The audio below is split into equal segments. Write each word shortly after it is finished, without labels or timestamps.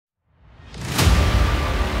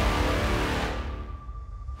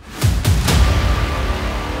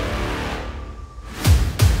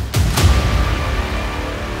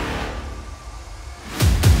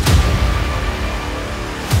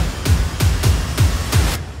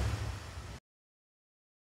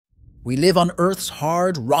We live on Earth's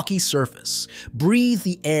hard, rocky surface, breathe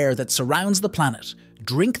the air that surrounds the planet,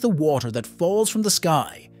 drink the water that falls from the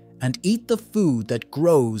sky, and eat the food that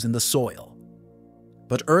grows in the soil.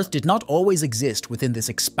 But Earth did not always exist within this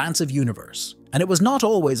expansive universe, and it was not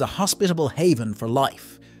always a hospitable haven for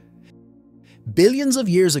life. Billions of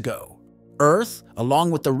years ago, Earth, along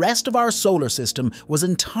with the rest of our solar system, was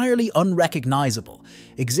entirely unrecognizable,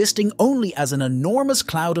 existing only as an enormous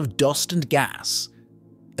cloud of dust and gas.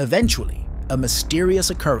 Eventually, a mysterious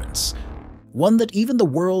occurrence, one that even the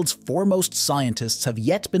world's foremost scientists have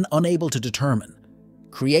yet been unable to determine,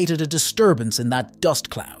 created a disturbance in that dust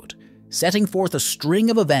cloud, setting forth a string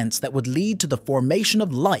of events that would lead to the formation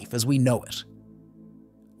of life as we know it.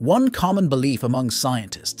 One common belief among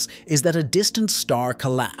scientists is that a distant star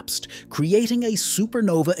collapsed, creating a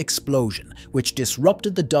supernova explosion which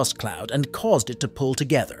disrupted the dust cloud and caused it to pull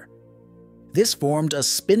together. This formed a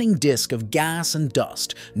spinning disk of gas and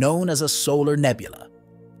dust known as a solar nebula.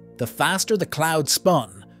 The faster the cloud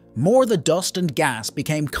spun, more the dust and gas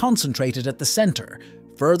became concentrated at the center,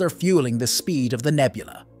 further fueling the speed of the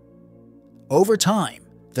nebula. Over time,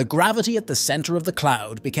 the gravity at the center of the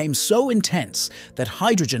cloud became so intense that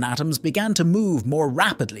hydrogen atoms began to move more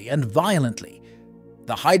rapidly and violently.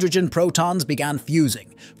 The hydrogen protons began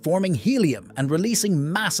fusing, forming helium and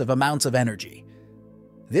releasing massive amounts of energy.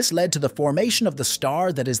 This led to the formation of the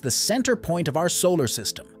star that is the center point of our solar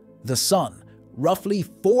system, the Sun, roughly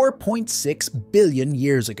 4.6 billion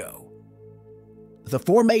years ago. The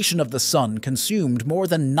formation of the Sun consumed more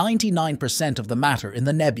than 99% of the matter in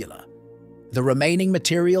the nebula. The remaining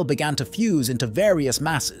material began to fuse into various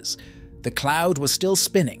masses. The cloud was still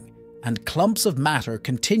spinning, and clumps of matter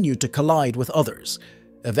continued to collide with others.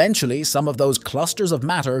 Eventually, some of those clusters of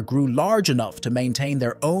matter grew large enough to maintain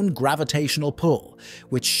their own gravitational pull,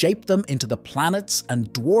 which shaped them into the planets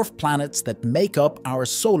and dwarf planets that make up our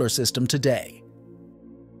solar system today.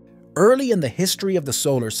 Early in the history of the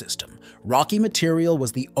solar system, rocky material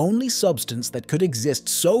was the only substance that could exist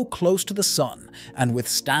so close to the Sun and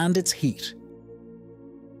withstand its heat.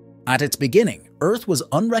 At its beginning, Earth was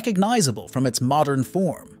unrecognizable from its modern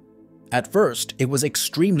form. At first, it was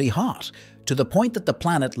extremely hot, to the point that the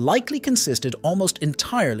planet likely consisted almost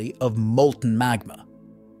entirely of molten magma.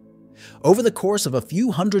 Over the course of a few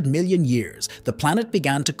 100 million years, the planet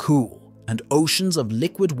began to cool, and oceans of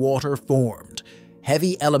liquid water formed.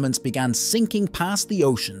 Heavy elements began sinking past the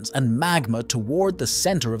oceans and magma toward the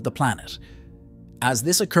center of the planet. As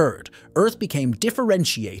this occurred, Earth became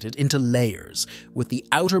differentiated into layers, with the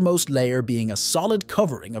outermost layer being a solid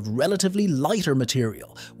covering of relatively lighter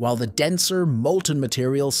material, while the denser, molten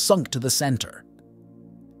material sunk to the center.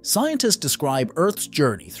 Scientists describe Earth's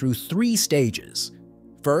journey through 3 stages.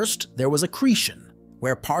 First, there was accretion,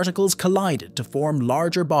 where particles collided to form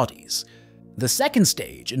larger bodies. The second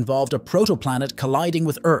stage involved a protoplanet colliding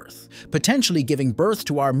with Earth, potentially giving birth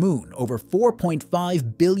to our moon over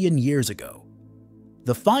 4.5 billion years ago.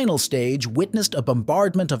 The final stage witnessed a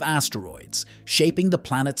bombardment of asteroids, shaping the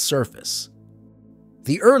planet's surface.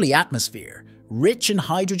 The early atmosphere, rich in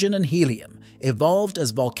hydrogen and helium, evolved as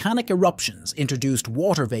volcanic eruptions introduced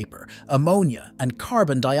water vapor, ammonia, and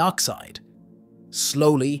carbon dioxide.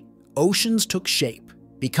 Slowly, oceans took shape,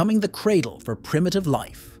 becoming the cradle for primitive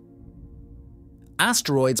life.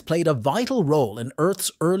 Asteroids played a vital role in Earth's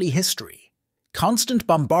early history. Constant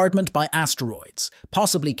bombardment by asteroids,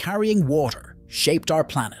 possibly carrying water, shaped our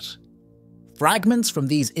planet. Fragments from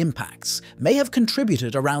these impacts may have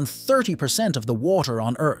contributed around 30% of the water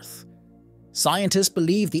on Earth. Scientists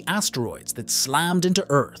believe the asteroids that slammed into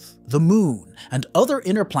Earth, the Moon, and other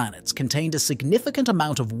inner planets contained a significant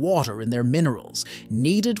amount of water in their minerals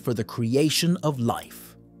needed for the creation of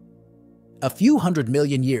life. A few 100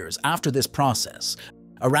 million years after this process,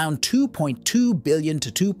 around 2.2 billion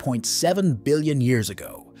to 2.7 billion years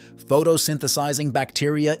ago, photosynthesizing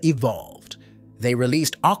bacteria evolved. They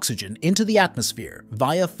released oxygen into the atmosphere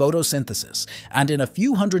via photosynthesis, and in a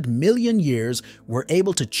few 100 million years were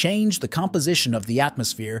able to change the composition of the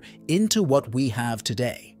atmosphere into what we have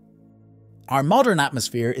today. Our modern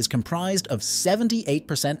atmosphere is comprised of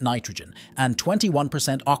 78% nitrogen and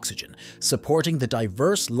 21% oxygen, supporting the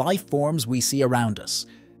diverse life forms we see around us.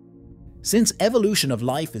 Since evolution of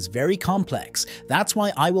life is very complex, that's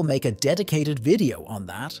why I will make a dedicated video on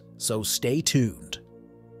that, so stay tuned.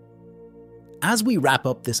 As we wrap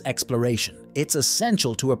up this exploration, it's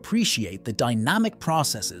essential to appreciate the dynamic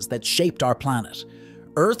processes that shaped our planet.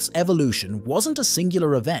 Earth's evolution wasn't a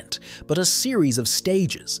singular event, but a series of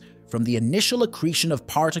stages, from the initial accretion of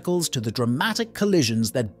particles to the dramatic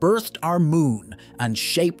collisions that birthed our moon and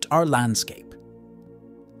shaped our landscape.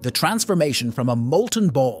 The transformation from a molten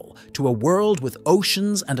ball to a world with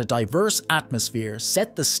oceans and a diverse atmosphere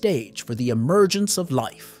set the stage for the emergence of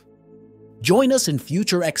life. Join us in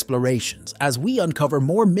future explorations as we uncover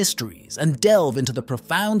more mysteries and delve into the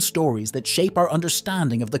profound stories that shape our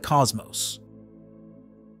understanding of the cosmos.